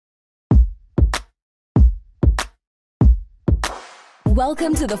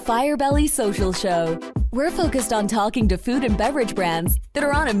Welcome to the Firebelly Social Show. We're focused on talking to food and beverage brands that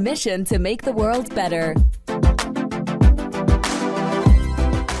are on a mission to make the world better.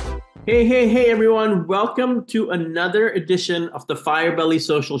 Hey, everyone. Welcome to another edition of the Firebelly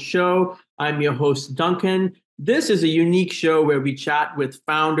Social Show. I'm your host, Duncan. This is a unique show where we chat with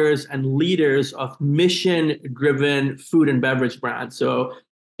founders and leaders of mission-driven food and beverage brands. So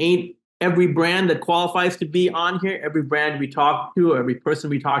ain't every brand that qualifies to be on here, every brand we talk to, every person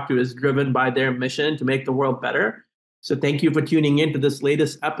we talk to is driven by their mission to make the world better. So thank you for tuning in to this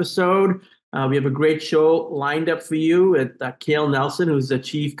latest episode. We have a great show lined up for you with Cale Nelson, who's the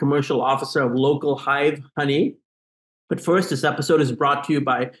Chief Commercial Officer of Local Hive Honey. But first, this episode is brought to you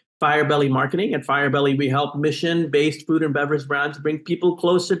by Firebelly Marketing. At Firebelly, we help mission-based food and beverage brands bring people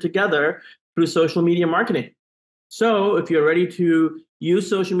closer together through social media marketing. So if you're ready to use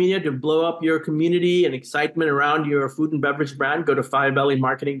social media to blow up your community and excitement around your food and beverage brand, go to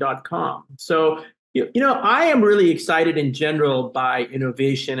firebellymarketing.com. So, I am really excited in general by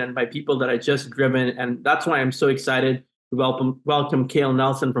innovation and by people that are just driven. And that's why I'm so excited to welcome Cale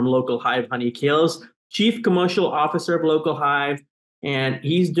Nelson from Local Hive Honey. Cale's Chief Commercial Officer of Local Hive. And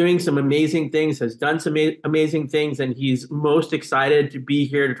he's doing some amazing things, has done some amazing things, and he's most excited to be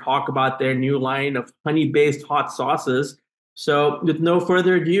here to talk about their new line of honey-based hot sauces. So with no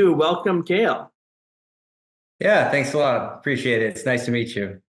further ado, welcome, Cale. Yeah, thanks a lot. Appreciate it. It's nice to meet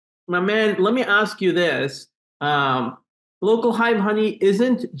you. My man, let me ask you this. Local Hive Honey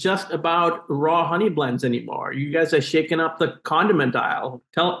isn't just about raw honey blends anymore. You guys are shaking up the condiment aisle.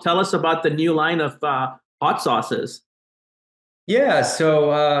 Tell us about the new line of hot sauces. Yeah,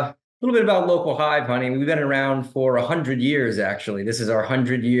 so a little bit about Local Hive Honey. We've been around for 100 years, actually. This is our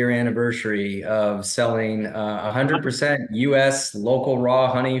 100-year anniversary of selling 100% U.S. local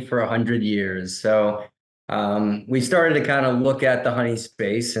raw honey for 100 years. So we started to kind of look at the honey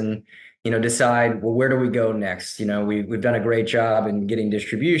space and, decide, well, where do we go next? We've done a great job in getting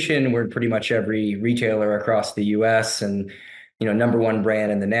distribution. We're pretty much every retailer across the U.S. and number one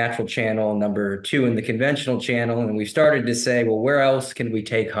brand in the natural channel, number two in the conventional channel. And we started to say, well, where else can we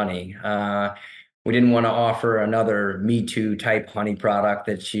take honey? We didn't want to offer another Me Too type honey product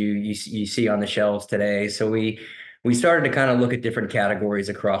that you see on the shelves today. So we started to kind of look at different categories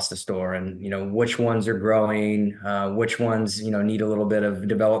across the store and, which ones are growing, which ones, need a little bit of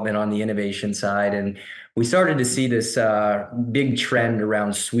development on the innovation side. And we started to see this big trend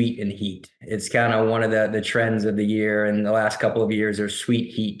around sweet and heat. It's kind of one of the trends of the year. And the last couple of years are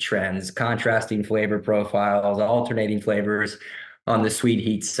sweet heat trends, contrasting flavor profiles, alternating flavors on the sweet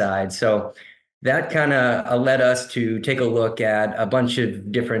heat side. So that kind of led us to take a look at a bunch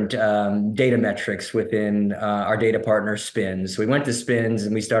of different data metrics within our data partner Spins. So we went to Spins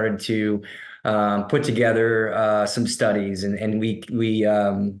and we started to put together some studies, and we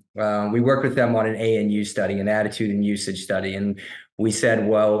worked with them on an A&U study, an attitude and usage study, and we said,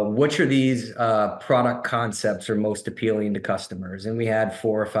 well, which of these product concepts are most appealing to customers? And we had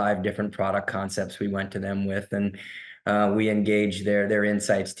 4 or 5 different product concepts we went to them with, and we engaged their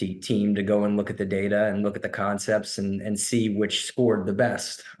insights team to go and look at the data and look at the concepts and see which scored the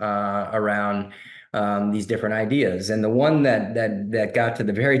best around these different ideas. And the one that got to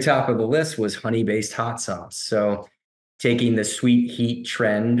the very top of the list was honey-based hot sauce. So taking the sweet heat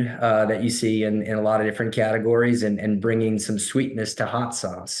trend that you see in a lot of different categories and bringing some sweetness to hot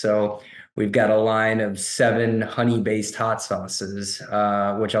sauce. So we've got a line of 7 honey-based hot sauces,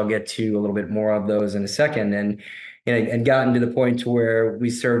 which I'll get to a little bit more of those in a second. And gotten to the point to where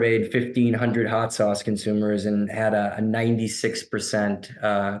we surveyed 1,500 hot sauce consumers and had a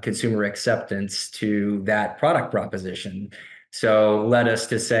 96% consumer acceptance to that product proposition. So led us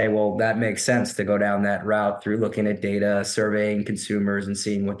to say, well, that makes sense to go down that route through looking at data, surveying consumers, and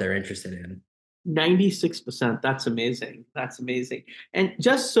seeing what they're interested in. 96%. That's amazing. That's amazing. And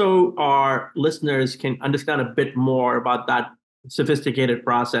just so our listeners can understand a bit more about that sophisticated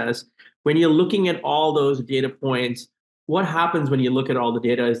process, when you're looking at all those data points, what happens when you look at all the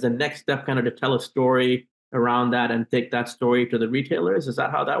data? Is the next step kind of to tell a story around that and take that story to the retailers? Is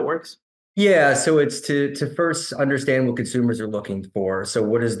that how that works? Yeah, so it's to first understand what consumers are looking for. So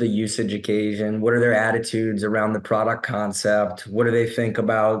what is the usage occasion? What are their attitudes around the product concept? What do they think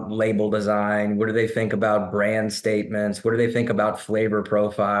about label design? What do they think about brand statements? What do they think about flavor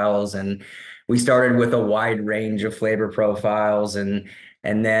profiles? And we started with a wide range of flavor profiles, and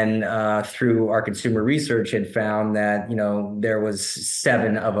then through our consumer research had found that there was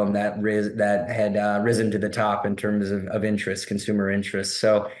 7 of them that had risen to the top in terms of interest, consumer interest.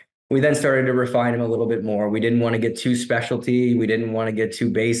 So We then started to refine them a little bit more. We didn't want to get too specialty. We didn't want to get too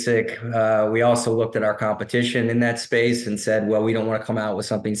basic. We also looked at our competition in that space and said, well, we don't want to come out with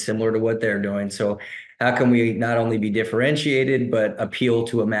something similar to what they're doing. So how can we not only be differentiated, but appeal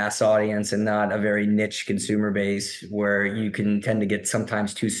to a mass audience and not a very niche consumer base where you can tend to get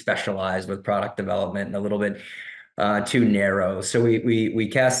sometimes too specialized with product development and a little bit too narrow. So we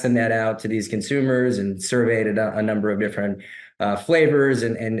cast the net out to these consumers and surveyed a number of different flavors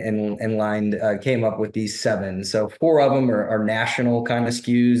and lined came up with these 7. So 4 of them are national kind of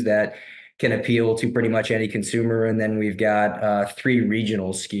SKUs that can appeal to pretty much any consumer. And then we've got 3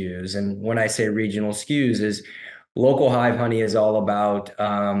 regional SKUs. And when I say regional SKUs is Local Hive Honey is all about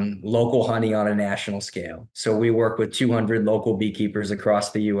local honey on a national scale. So we work with 200 local beekeepers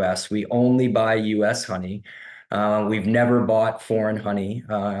across the US. We only buy US honey. We've never bought foreign honey.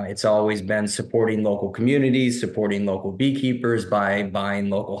 It's always been supporting local communities, supporting local beekeepers by buying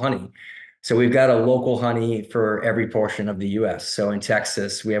local honey. So we've got a local honey for every portion of the US. So in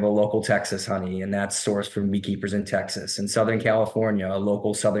Texas, we have a local Texas honey, and that's sourced from beekeepers in Texas. In Southern California, a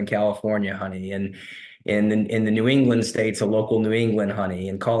local Southern California honey. And in the New England states, a local New England honey.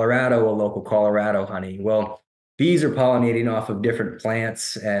 In Colorado, a local Colorado honey. Well, bees are pollinating off of different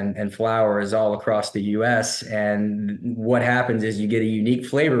plants and flowers all across the US. And what happens is you get a unique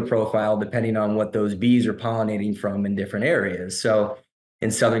flavor profile depending on what those bees are pollinating from in different areas. So in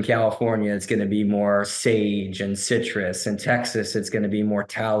Southern California, it's going to be more sage and citrus. In Texas, it's going to be more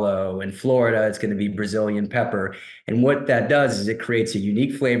tallow. In Florida, it's going to be Brazilian pepper. And what that does is it creates a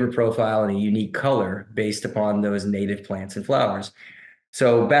unique flavor profile and a unique color based upon those native plants and flowers.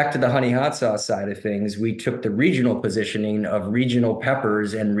 So back to the honey hot sauce side of things, we took the regional positioning of regional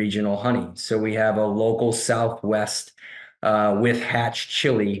peppers and regional honey. So we have a local Southwest with Hatch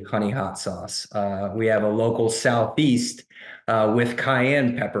chili honey hot sauce. We have a local Southeast with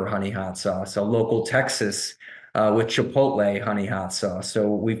cayenne pepper honey hot sauce, a local Texas with chipotle honey hot sauce. So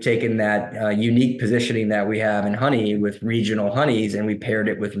we've taken that unique positioning that we have in honey with regional honeys, and we paired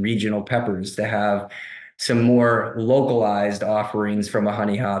it with regional peppers to have some more localized offerings from a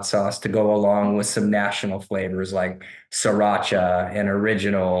honey hot sauce to go along with some national flavors like sriracha and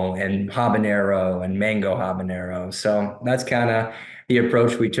original and habanero and mango habanero. So that's kind of the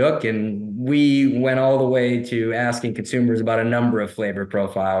approach we took. And we went all the way to asking consumers about a number of flavor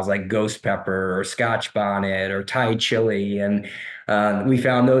profiles like ghost pepper or Scotch bonnet or Thai chili. And we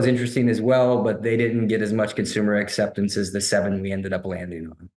found those interesting as well, but they didn't get as much consumer acceptance as the 7 we ended up landing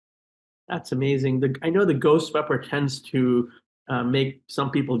on. That's amazing. I know the ghost pepper tends to make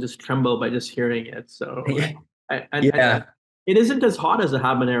some people just tremble by just hearing it. So yeah, it isn't as hot as a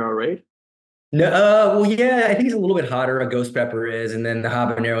habanero, right? No, well, yeah, I think it's a little bit hotter. A ghost pepper is, and then the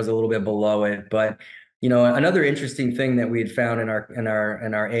habanero is a little bit below it. But another interesting thing that we had found in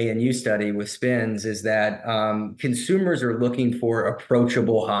our ANU study with spins is that consumers are looking for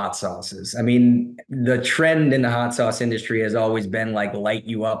approachable hot sauces. I mean, the trend in the hot sauce industry has always been like light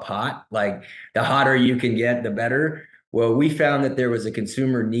you up hot, like the hotter you can get, the better. Well, we found that there was a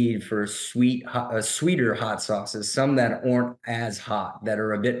consumer need for sweeter hot sauces, some that aren't as hot, that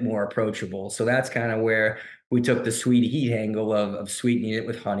are a bit more approachable. So that's kind of where we took the sweet heat angle of sweetening it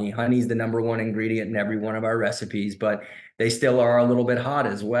with honey. Honey's the #1 ingredient in every one of our recipes, but they still are a little bit hot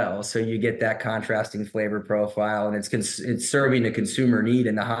as well. So you get that contrasting flavor profile, and it's serving a consumer need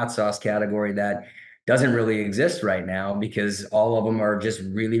in the hot sauce category that doesn't really exist right now because all of them are just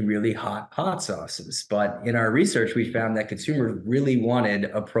really, really hot sauces. But in our research, we found that consumers really wanted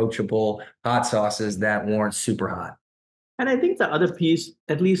approachable hot sauces that weren't super hot. And I think the other piece,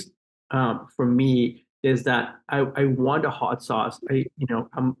 at least for me, is that I want a hot sauce.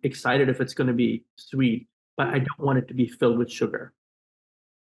 I'm excited if it's going to be sweet, but I don't want it to be filled with sugar.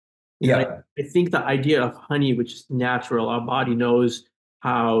 Yeah. I think the idea of honey, which is natural, our body knows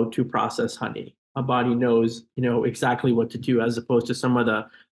how to process honey. Our body knows, exactly what to do, as opposed to some of the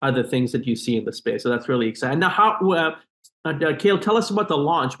other things that you see in the space. So that's really exciting. Now, Cale, tell us about the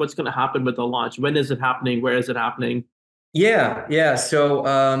launch. What's going to happen with the launch? When is it happening? Where is it happening? Yeah. So,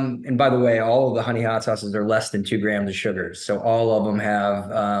 and by the way, all of the honey hot sauces are less than 2 grams of sugar. So all of them have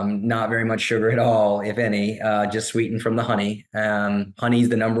not very much sugar at all, if any, just sweetened from the honey. Honey is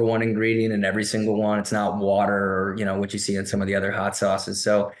the #1 ingredient in every single one. It's not water or, what you see in some of the other hot sauces.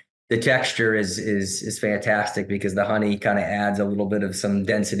 So the texture is fantastic because the honey kind of adds a little bit of some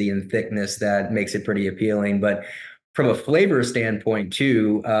density and thickness that makes it pretty appealing. But from a flavor standpoint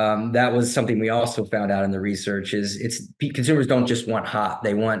too, that was something we also found out in the research is consumers don't just want hot.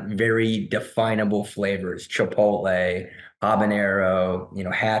 They want very definable flavors, chipotle,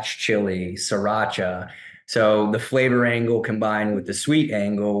 habanero, Hatch chili, sriracha. So the flavor angle combined with the sweet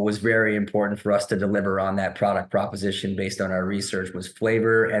angle was very important for us to deliver on that product proposition based on our research was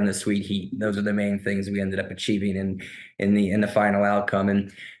flavor and the sweet heat. Those are the main things we ended up achieving in the final outcome.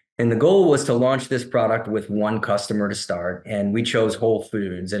 And the goal was to launch this product with one customer to start. And we chose Whole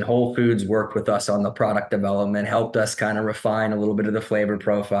Foods. And Whole Foods worked with us on the product development, helped us kind of refine a little bit of the flavor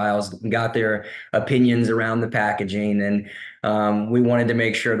profiles, got their opinions around the packaging. And we wanted to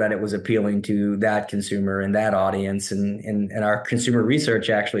make sure that it was appealing to that consumer and that audience. And our consumer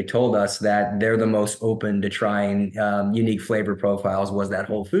research actually told us that they're the most open to trying unique flavor profiles was that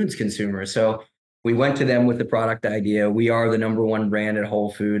Whole Foods consumer. So we went to them with the product idea. We are the number one brand at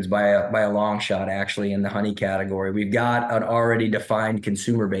Whole Foods by a long shot, actually, in the honey category. We've got an already defined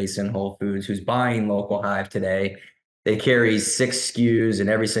consumer base in Whole Foods who's buying Local Hive today. They carry 6 SKUs in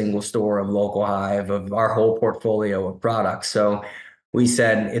every single store of Local Hive of our whole portfolio of products. So we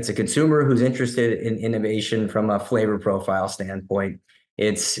said it's a consumer who's interested in innovation from a flavor profile standpoint.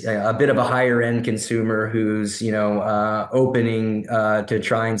 It's a bit of a higher end consumer who's, opening to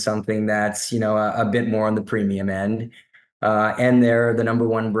trying something that's, a bit more on the premium end. And they're the number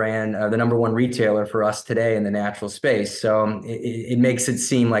one brand, the number one retailer for us today in the natural space. So it makes it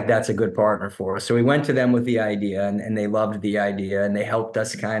seem like that's a good partner for us. So we went to them with the idea and they loved the idea and they helped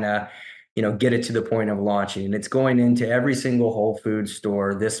us kind of, get it to the point of launching. And it's going into every single Whole Foods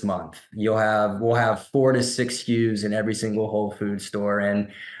store this month. We'll have 4 to 6 SKUs in every single Whole Foods store. And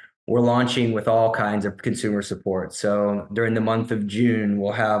we're launching with all kinds of consumer support. So during the month of June,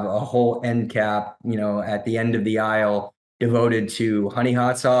 we'll have a whole end cap, at the end of the aisle devoted to honey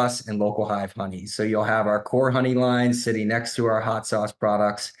hot sauce and Local Hive honey. So you'll have our core honey line sitting next to our hot sauce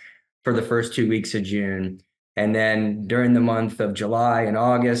products for the first 2 weeks of June. And then during the month of July and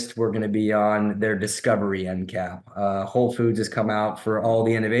August, we're going to be on their Discovery end cap. Whole Foods has come out for all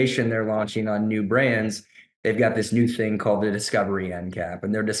the innovation they're launching on new brands. They've got this new thing called the Discovery end cap.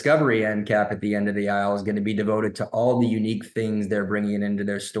 And their Discovery end cap at the end of the aisle is going to be devoted to all the unique things they're bringing into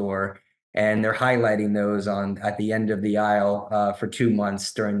their store. And they're highlighting those at the end of the aisle for 2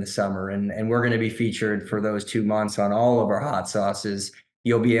 months during the summer. And we're going to be featured for those 2 months on all of our hot sauces.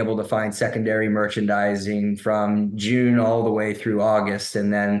 You'll be able to find secondary merchandising from June all the way through August.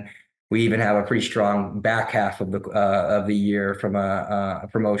 And then we even have a pretty strong back half of the year from a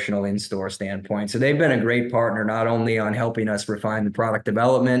promotional in-store standpoint. So they've been a great partner, not only on helping us refine the product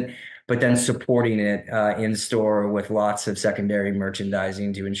development, but then supporting it in store with lots of secondary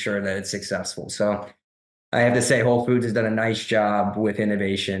merchandising to ensure that it's successful. So I have to say Whole Foods has done a nice job with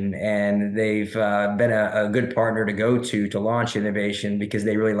innovation, and they've been a good partner to go to launch innovation because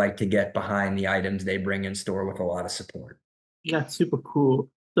they really like to get behind the items they bring in store with a lot of support. That's super cool.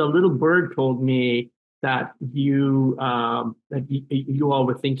 The little bird told me that you all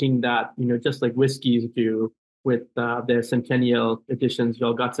were thinking that, just like whiskeys do with their centennial editions, you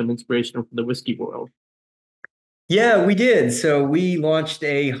all got some inspiration from the whiskey world. Yeah, we did. So we launched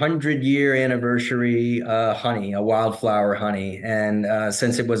a 100-year anniversary honey, a wildflower honey. And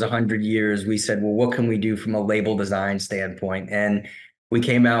since it was 100 years, we said, well, what can we do from a label design standpoint? And we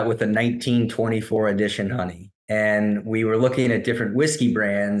came out with a 1924 edition honey. And we were looking at different whiskey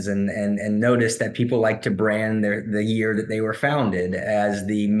brands and noticed that people like to brand the year that they were founded as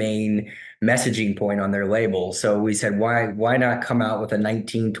the main messaging point on their label. So we said, why not come out with a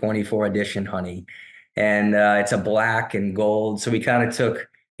 1924 edition honey? And it's a black and gold. So we kind of took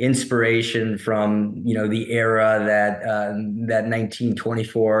inspiration from, the era that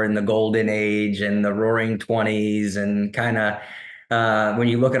 1924 and the golden age and the roaring 20s, and kind of when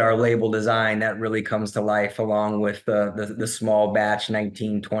you look at our label design, that really comes to life along with the small batch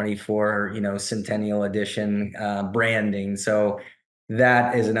 1924, centennial edition branding. So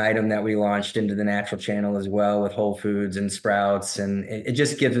that is an item that we launched into the natural channel as well with Whole Foods and Sprouts. And it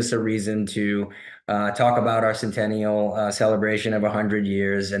just gives us a reason to talk about our centennial celebration of 100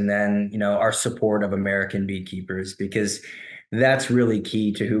 years, and then, our support of American beekeepers, because that's really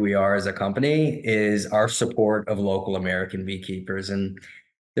key to who we are as a company, is our support of local American beekeepers. And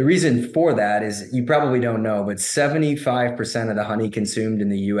the reason for that is, you probably don't know, but 75% of the honey consumed in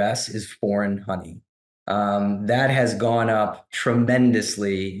the US is foreign honey. That has gone up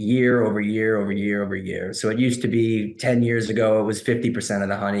tremendously year over year over year over year. So it used to be 10 years ago, it was 50% of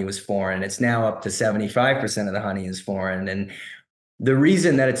the honey was foreign. It's now up to 75% of the honey is foreign. And the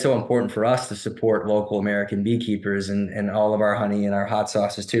reason that it's so important for us to support local American beekeepers, and all of our honey and our hot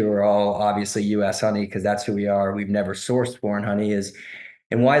sauces too are all obviously US honey, because that's who we are. We've never sourced foreign honey, is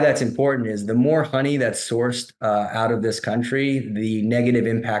And why that's important is the more honey that's sourced out of this country, the negative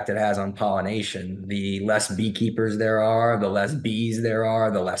impact it has on pollination. The less beekeepers there are, the less bees there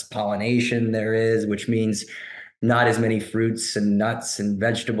are, the less pollination there is, which means not as many fruits and nuts and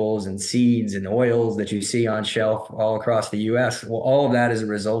vegetables and seeds and oils that you see on shelf all across the US. Well, all of that is a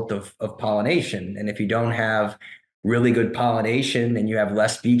result of pollination. And if you don't have really good pollination and you have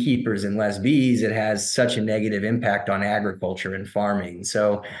less beekeepers and less bees, it has such a negative impact on agriculture and farming.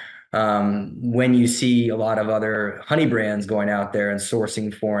 So when you see a lot of other honey brands going out there and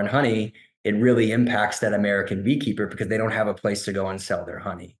sourcing foreign honey, it really impacts that American beekeeper because they don't have a place to go and sell their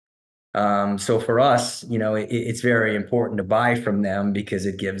honey. So for us, it's very important to buy from them because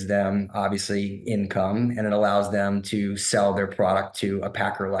it gives them obviously income and it allows them to sell their product to a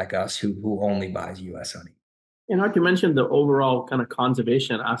packer like us who only buys US honey. And not to mention the overall kind of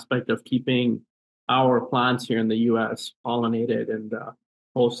conservation aspect of keeping our plants here in the US pollinated and the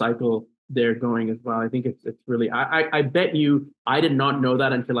whole cycle there going as well. I think it's really, I bet you, I did not know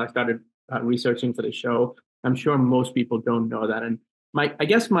that until I started researching for the show. I'm sure most people don't know that. And I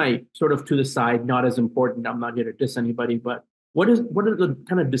guess my sort of to the side, not as important. I'm not here to diss anybody, but what are the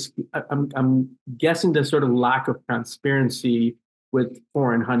kind of I'm guessing the sort of lack of transparency with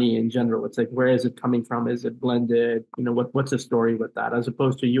foreign honey in general. It's like, where is it coming from? Is it blended? What's the story with that, as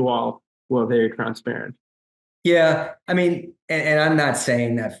opposed to you all who are very transparent? Yeah, I mean, and I'm not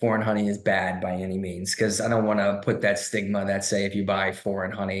saying that foreign honey is bad by any means, because I don't want to put that stigma that say if you buy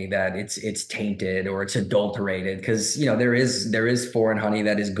foreign honey that it's tainted or it's adulterated, because there is foreign honey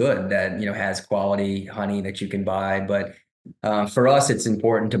that is good, that has quality honey that you can buy. But for us, it's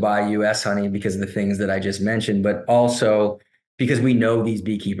important to buy US honey because of the things that I just mentioned, but also because we know these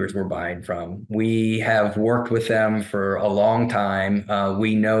beekeepers we're buying from. We have worked with them for a long time.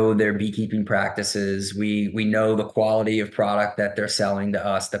 We know their beekeeping practices. We know the quality of product that they're selling to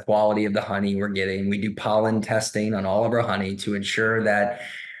us, the quality of the honey we're getting. We do pollen testing on all of our honey to ensure that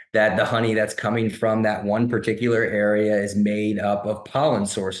the honey that's coming from that one particular area is made up of pollen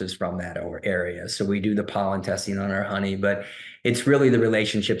sources from that area. So we do the pollen testing on our honey, but it's really the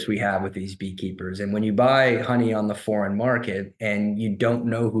relationships we have with these beekeepers. And when you buy honey on the foreign market and you don't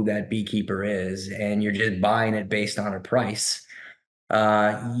know who that beekeeper is and you're just buying it based on a price,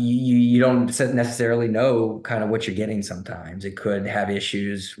 you don't necessarily know kind of what you're getting. Sometimes it could have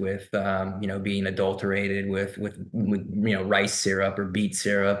issues with being adulterated with rice syrup or beet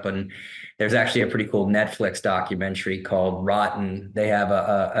syrup. And there's actually a pretty cool Netflix documentary called Rotten. They have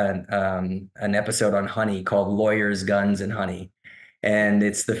an episode on honey called Lawyers, Guns, and Honey. And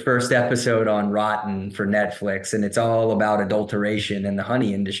it's the first episode on Rotten for Netflix, and it's all about adulteration in the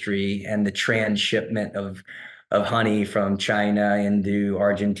honey industry and the transshipment of honey from China into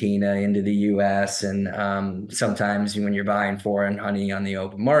Argentina into the US. And sometimes when you're buying foreign honey on the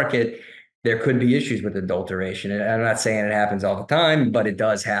open market, there could be issues with adulteration. And I'm not saying it happens all the time, but it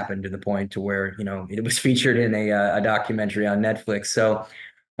does happen to the point to where, it was featured in a documentary on Netflix. So,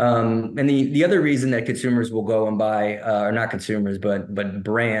 and the other reason that consumers will go and buy, or not consumers, but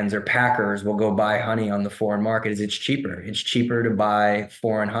brands or packers will go buy honey on the foreign market is it's cheaper. It's cheaper to buy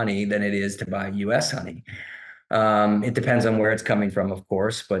foreign honey than it is to buy US honey. It depends on where it's coming from, of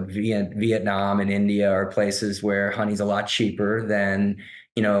course, but Vietnam and India are places where honey's a lot cheaper than,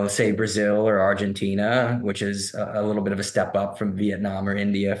 say Brazil or Argentina, which is a little bit of a step up from Vietnam or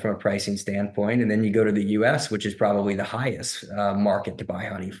India from a pricing standpoint. And then you go to the US, which is probably the highest market to buy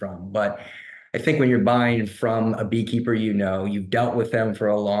honey from. But I think when you're buying from a beekeeper, you've dealt with them for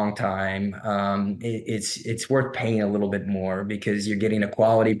a long time, it's worth paying a little bit more because you're getting a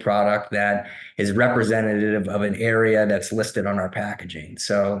quality product that is representative of an area that's listed on our packaging.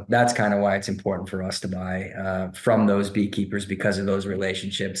 So that's kind of why it's important for us to buy from those beekeepers, because of those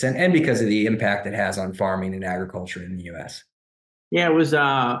relationships and because of the impact it has on farming and agriculture in the US. Yeah,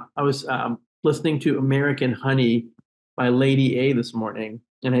 I was listening to American Honey by Lady A this morning,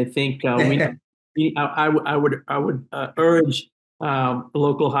 and I think I would urge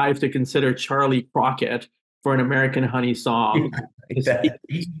Local Hive to consider Charlie Crockett for an American Honey song.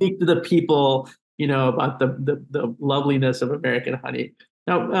 Speak to the people, about the loveliness of American honey.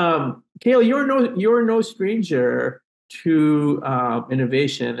 Now, Cale, you're no stranger to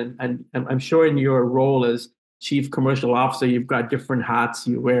innovation, and I'm sure in your role as Chief Commercial Officer, you've got different hats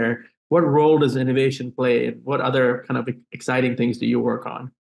you wear. What role does innovation play, and what other kind of exciting things do you work on?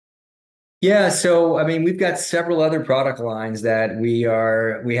 Yeah, so I mean, we've got several other product lines that we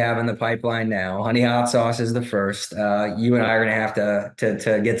have in the pipeline now. Honey hot sauce is the first. You and I are going to have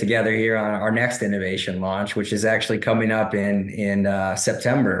to get together here on our next innovation launch, which is actually coming up in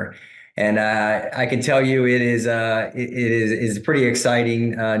September. And I can tell you it is a pretty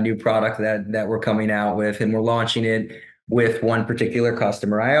exciting new product that we're coming out with, and we're launching it with one particular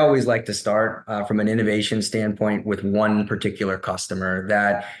customer. I always like to start from an innovation standpoint with one particular customer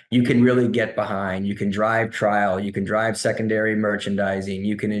that you can really get behind. You can drive trial, you can drive secondary merchandising,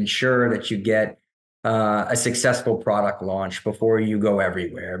 you can ensure that you get a successful product launch before you go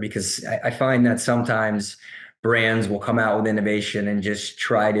everywhere. Because I find that sometimes brands will come out with innovation and just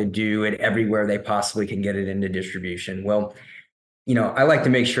try to do it everywhere they possibly can get it into distribution. Well, I like to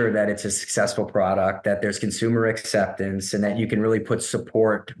make sure that it's a successful product, that there's consumer acceptance, and that you can really put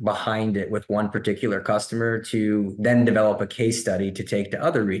support behind it with one particular customer to then develop a case study to take to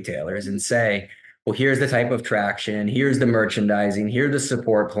other retailers and say, well, here's the type of traction, here's the merchandising, here's the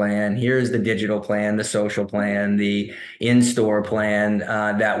support plan, here's the digital plan, the social plan, the in-store plan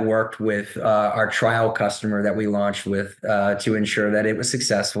that worked with our trial customer that we launched with to ensure that it was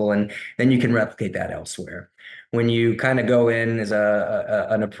successful. And then you can replicate that elsewhere. When you kind of go in as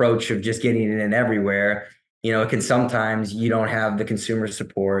an approach of just getting it in everywhere, it can sometimes you don't have the consumer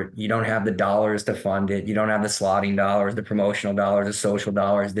support, you don't have the dollars to fund it, you don't have the slotting dollars, the promotional dollars, the social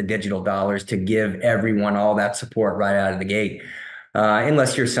dollars, the digital dollars to give everyone all that support right out of the gate.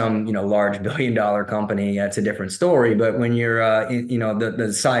 Unless you're some large billion-dollar company, it's a different story. But when you're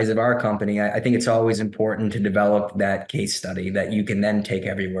the size of our company, I think it's always important to develop that case study that you can then take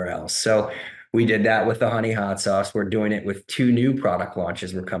everywhere else. So we did that with the honey hot sauce. We're doing it with 2 new product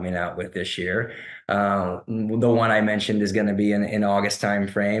launches we're coming out with this year. The one I mentioned is going to be in August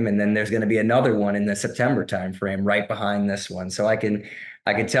timeframe, and then there's going to be another one in the September timeframe right behind this one. So I can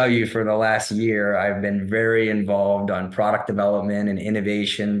tell you for the last year, I've been very involved on product development and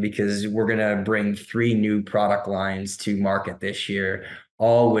innovation because we're going to bring 3 new product lines to market this year,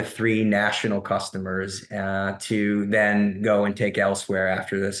 all with 3 national customers to then go and take elsewhere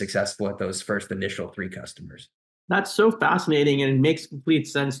after they're successful at those first initial 3 customers. That's so fascinating, and it makes complete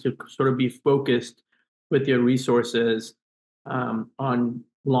sense to sort of be focused with your resources on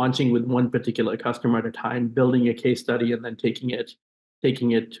launching with one particular customer at a time, building a case study, and then taking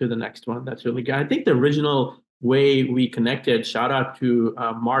it to the next one. That's really good. I think the original way we connected, shout out to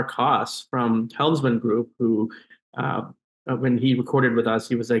Mark Haas from Helmsman Group, who when he recorded with us,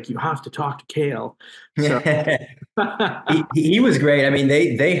 he was like, "You have to talk to Cale." So he was great. I mean,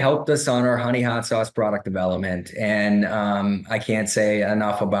 they helped us on our honey hot sauce product development, and I can't say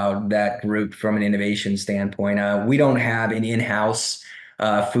enough about that group from an innovation standpoint. We don't have an in-house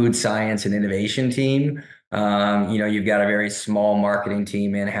food science and innovation team. You've got a very small marketing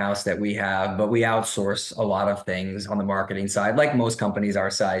team in-house that we have, but we outsource a lot of things on the marketing side, like most companies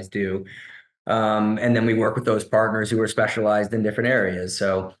our size do. And then we work with those partners who are specialized in different areas.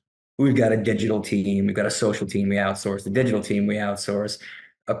 So we've got a digital team, we've got a social team we outsource, the digital team we outsource,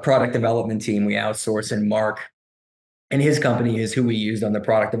 a product development team we outsource, and Mark and his company is who we used on the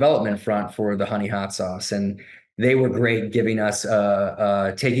product development front for the honey hot sauce. And they were great giving us,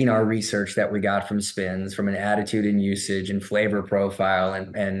 taking our research that we got from spins, from an attitude and usage and flavor profile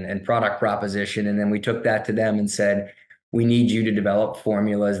and product proposition. And then we took that to them and said, we need you to develop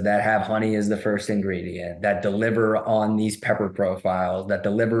formulas that have honey as the first ingredient, that deliver on these pepper profiles, that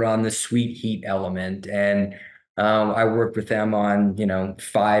deliver on the sweet heat element. And I worked with them on,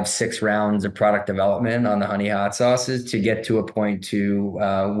 5-6 rounds of product development on the honey hot sauces to get to a point to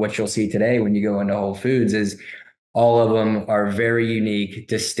what you'll see today when you go into Whole Foods is all of them are very unique,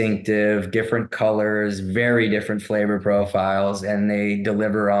 distinctive, different colors, very different flavor profiles, and they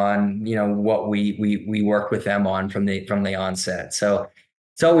deliver on, what we work with them on from the onset. So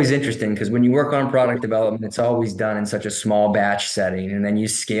it's always interesting because when you work on product development, it's always done in such a small batch setting, and then you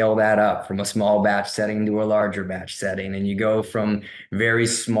scale that up from a small batch setting to a larger batch setting, and you go from very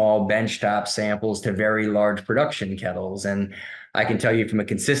small benchtop samples to very large production kettles. And I can tell you from a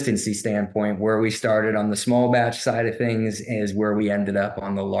consistency standpoint, where we started on the small batch side of things is where we ended up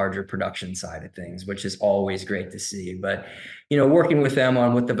on the larger production side of things, which is always great to see. But, working with them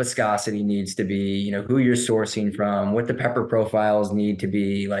on what the viscosity needs to be, who you're sourcing from, what the pepper profiles need to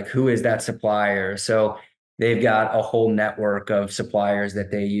be, like who is that supplier. So they've got a whole network of suppliers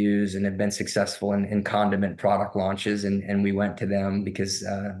that they use and have been successful in condiment product launches. And we went to them because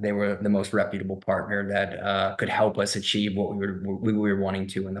they were the most reputable partner that could help us achieve what we were wanting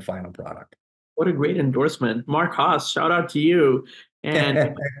to in the final product. What a great endorsement. Mark Haas, shout out to you.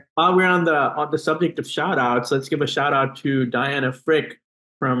 And while we're on the subject of shout outs, let's give a shout out to Diana Frick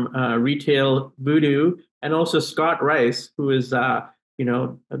from Retail Voodoo, and also Scott Rice, who is one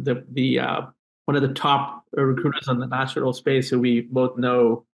of the top recruiters in the natural space who we both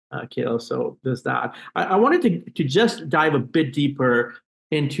know, Cale. So there's that. I wanted to just dive a bit deeper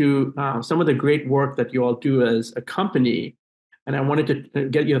into some of the great work that you all do as a company. And I wanted to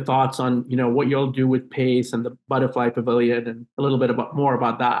get your thoughts on, what you all do with Pace and the Butterfly Pavilion and a little bit more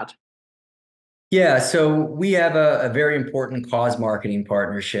about that. Yeah, so we have a very important cause marketing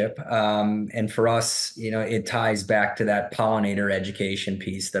partnership. And for us, it ties back to that pollinator education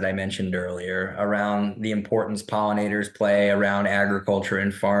piece that I mentioned earlier around the importance pollinators play around agriculture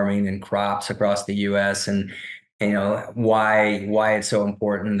and farming and crops across the US, and why it's so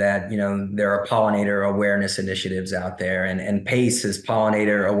important that there are pollinator awareness initiatives out there, and PACE is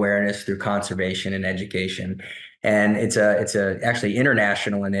pollinator awareness through conservation and education. And it's a actually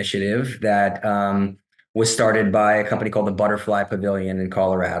international initiative that was started by a company called the Butterfly Pavilion in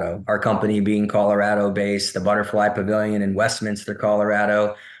Colorado. Our company being Colorado based, the Butterfly Pavilion in Westminster,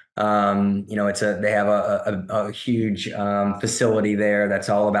 Colorado. They have a huge facility there that's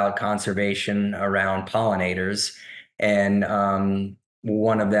all about conservation around pollinators, and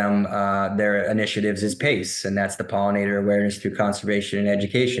one of them, their initiatives is PACE, and that's the pollinator awareness through conservation and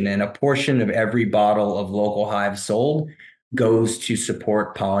education. And a portion of every bottle of Local Hive sold goes to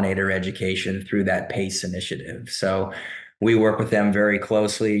support pollinator education through that PACE initiative. So we work with them very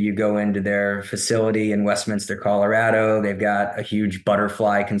closely. You go into their facility in Westminster, Colorado. They've got a huge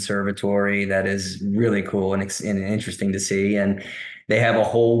butterfly conservatory that is really cool and interesting to see. And they have a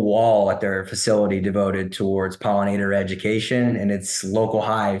whole wall at their facility devoted towards pollinator education, and it's Local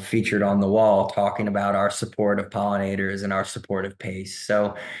Hive featured on the wall talking about our support of pollinators and our support of PACE.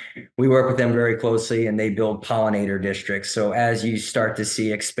 So we work with them very closely, and they build pollinator districts. So as you start to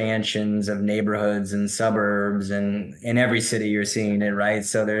see expansions of neighborhoods and suburbs, and in every city you're seeing it, right?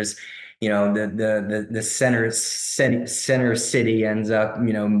 So there's the center city ends up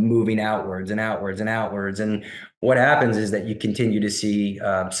moving outwards and outwards and outwards, and what happens is that you continue to see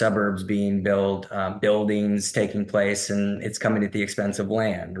suburbs being built, buildings taking place, and it's coming at the expense of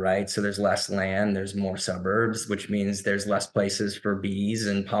land, right? So there's less land, there's more suburbs, which means there's less places for bees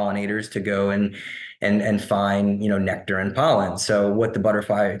and pollinators to go and find nectar and pollen. So what the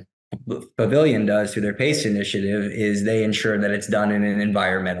Butterfly Pavilion does through their PACE initiative is they ensure that it's done in an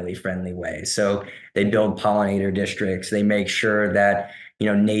environmentally friendly way. So they build pollinator districts. They make sure that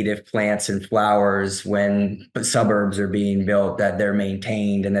native plants and flowers, when suburbs are being built, that they're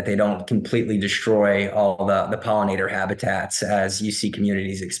maintained and that they don't completely destroy all the pollinator habitats as you see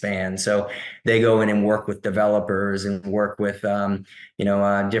communities expand. So they go in and work with developers and work with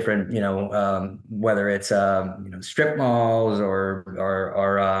different whether it's strip malls or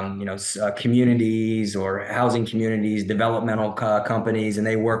communities or housing communities, developmental companies, and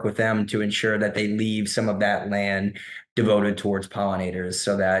they work with them to ensure that they leave some of that land devoted towards pollinators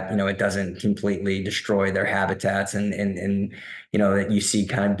so that it doesn't completely destroy their habitats, and that you see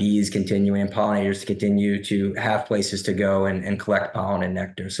kind of bees continuing and pollinators continue to have places to go and collect pollen and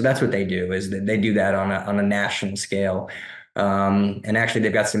nectar. So that's what they do, is that they do that on a national scale. And actually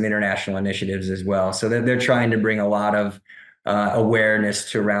they've got some international initiatives as well. So they're trying to bring a lot of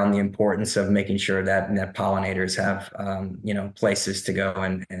awareness to around the importance of making sure that pollinators have places to go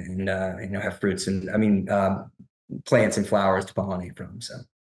and have fruits and plants and flowers to pollinate from. So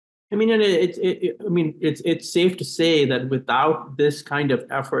I mean, and it's safe to say that without this kind of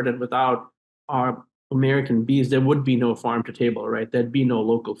effort and without our American bees, there would be no farm to table, right? There'd be no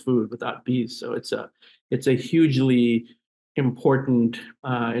local food without bees. So it's a hugely important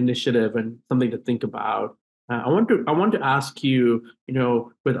initiative and something to think about. I want to ask you,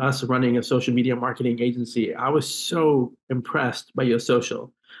 with us running a social media marketing agency, I was so impressed by your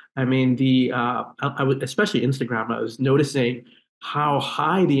social. I mean, I was, especially Instagram, I was noticing how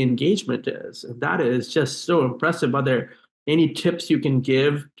high the engagement is. And that is just so impressive. Are there any tips you can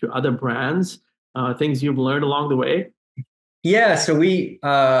give to other brands, things you've learned along the way? yeah, so we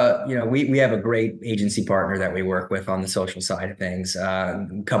have a great agency partner that we work with on the social side of things.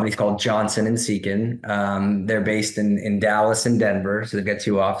 Company's called Johnson and Seacon. They're based in Dallas and Denver, so they've got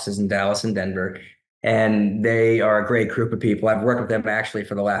two offices in Dallas and Denver. And they are a great group of people. I've worked with them actually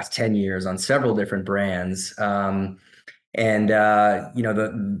for the last 10 years on several different brands. And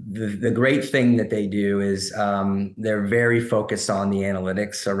the great thing that they do is they're very focused on the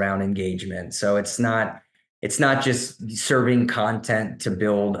analytics around engagement. So it's not just serving content to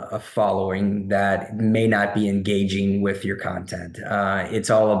build a following that may not be engaging with your content.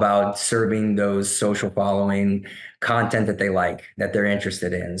 It's all about serving those social following content that they like, that they're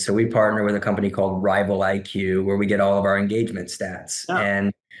interested in. So we partner with a company called Rival IQ, where we get all of our engagement stats. Yeah.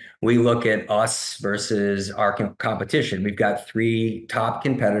 And we look at us versus our competition. We've got three top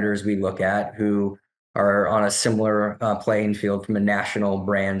competitors we look at who are on a similar playing field from a national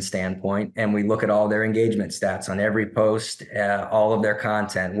brand standpoint. And we look at all their engagement stats on every post, all of their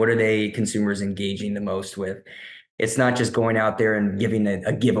content. What are consumers engaging the most with? It's not just going out there and giving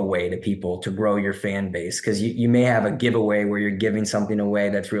a giveaway to people to grow your fan base, because you may have a giveaway where you're giving something away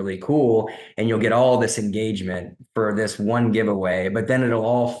that's really cool and you'll get all this engagement for this one giveaway, but then it'll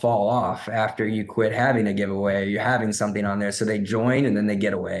all fall off after you quit having a giveaway. You're having something on there, so they join and then they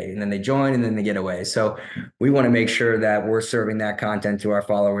get away, and then they join and then they get away. So we want to make sure that we're serving that content to our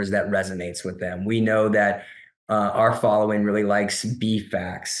followers that resonates with them. We know that our following really likes bee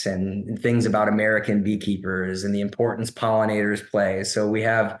facts and things about American beekeepers and the importance pollinators play. So we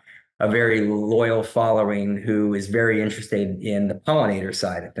have a very loyal following who is very interested in the pollinator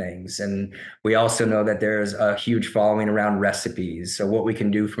side of things. And we also know that there's a huge following around recipes. So what we can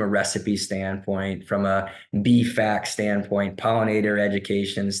do from a recipe standpoint, from a bee fact standpoint, pollinator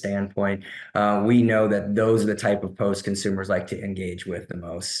education standpoint, we know that those are the type of posts consumers like to engage with the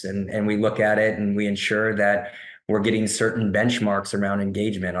most. And we look at it and we ensure that we're getting certain benchmarks around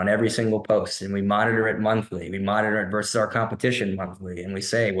engagement on every single post, and we monitor it monthly. We monitor it versus our competition monthly, and we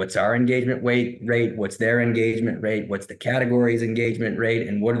say, what's our engagement rate? What's their engagement rate? What's the category's engagement rate?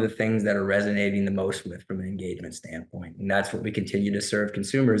 And what are the things that are resonating the most with from an engagement standpoint? And that's what we continue to serve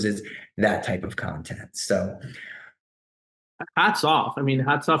consumers, is that type of content. So hats off. I mean,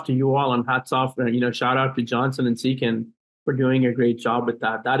 hats off to you all, and hats off, shout out to Johnson and Seacon for doing a great job with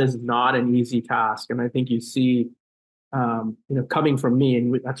that. That is not an easy task. And I think you see, coming from me,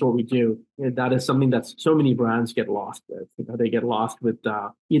 and that's what we do. That is something that so many brands get lost with. They get lost with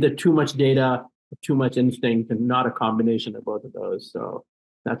either too much data, or too much instinct, and not a combination of both of those. So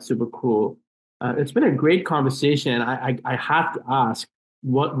that's super cool. It's been a great conversation. I have to ask,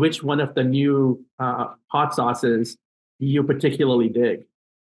 which one of the new hot sauces you particularly dig?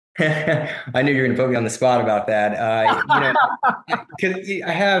 I knew you were going to put me on the spot about that. Because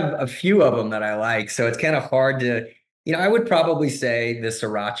I have a few of them that I like, so it's kind of hard to, I would probably say the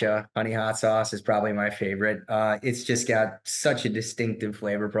Sriracha honey hot sauce is probably my favorite. It's just got such a distinctive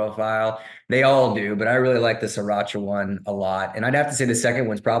flavor profile. They all do, but I really like the Sriracha one a lot. And I'd have to say the second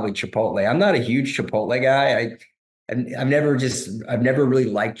one's probably Chipotle. I'm not a huge Chipotle guy. I've never really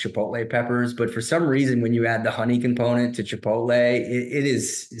liked Chipotle peppers, but for some reason, when you add the honey component to Chipotle, it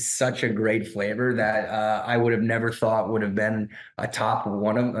is such a great flavor that I would have never thought would have been a top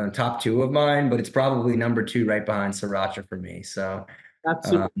two of mine, but it's probably number two right behind Sriracha for me. So that's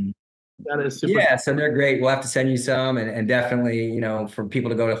super. That is super. Yeah, so they're great. We'll have to send you some, and definitely, for people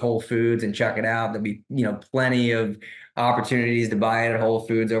to go to Whole Foods and check it out. There'll be, plenty of opportunities to buy it at Whole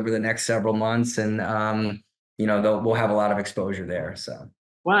Foods over the next several months, and we'll have a lot of exposure there. So,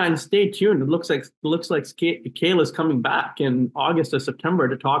 wow, and stay tuned. It looks like Cale is coming back in August or September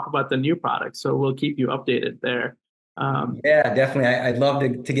to talk about the new product. So we'll keep you updated there. Yeah, definitely. I'd love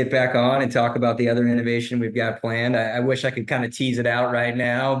to get back on and talk about the other innovation we've got planned. I wish I could kind of tease it out right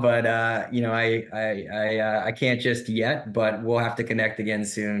now, but I can't just yet. But we'll have to connect again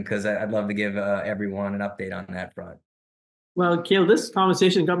soon, because I'd love to give everyone an update on that front. Well, Cale, this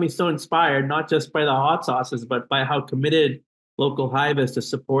conversation got me so inspired, not just by the hot sauces, but by how committed Local Hive is to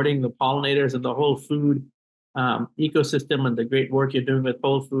supporting the pollinators and the whole food ecosystem, and the great work you're doing with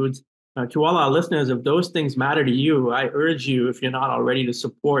Whole Foods. To all our listeners, if those things matter to you, I urge you, if you're not already, to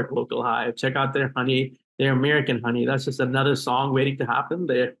support Local Hive. Check out their honey, their American honey. That's just another song waiting to happen.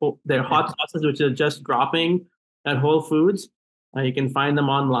 Their hot sauces, which are just dropping at Whole Foods. You can find them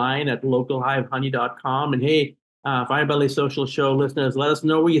online at localhivehoney.com. And hey, Firebelly Social Show listeners, let us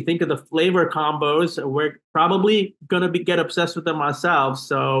know what you think of the flavor combos. We're probably going to get obsessed with them ourselves.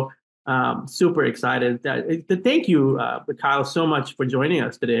 So super excited. Thank you, Kyle, so much for joining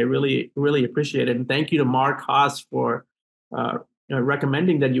us today. I really, really appreciate it. And thank you to Mark Haas for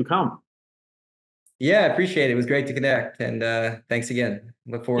recommending that you come. Yeah, I appreciate it. It was great to connect. And thanks again.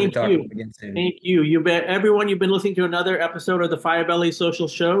 Look forward to talking again soon. Thank you. Everyone, you've been listening to another episode of the Firebelly Social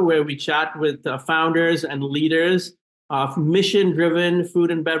Show, where we chat with founders and leaders of mission-driven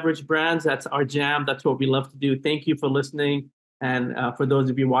food and beverage brands. That's our jam. That's what we love to do. Thank you for listening. And for those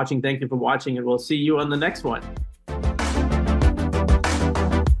of you watching, thank you for watching. And we'll see you on the next one.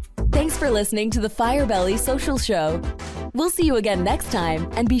 Thanks for listening to the Firebelly Social Show. We'll see you again next time,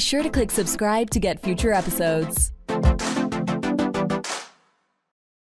 and be sure to click subscribe to get future episodes.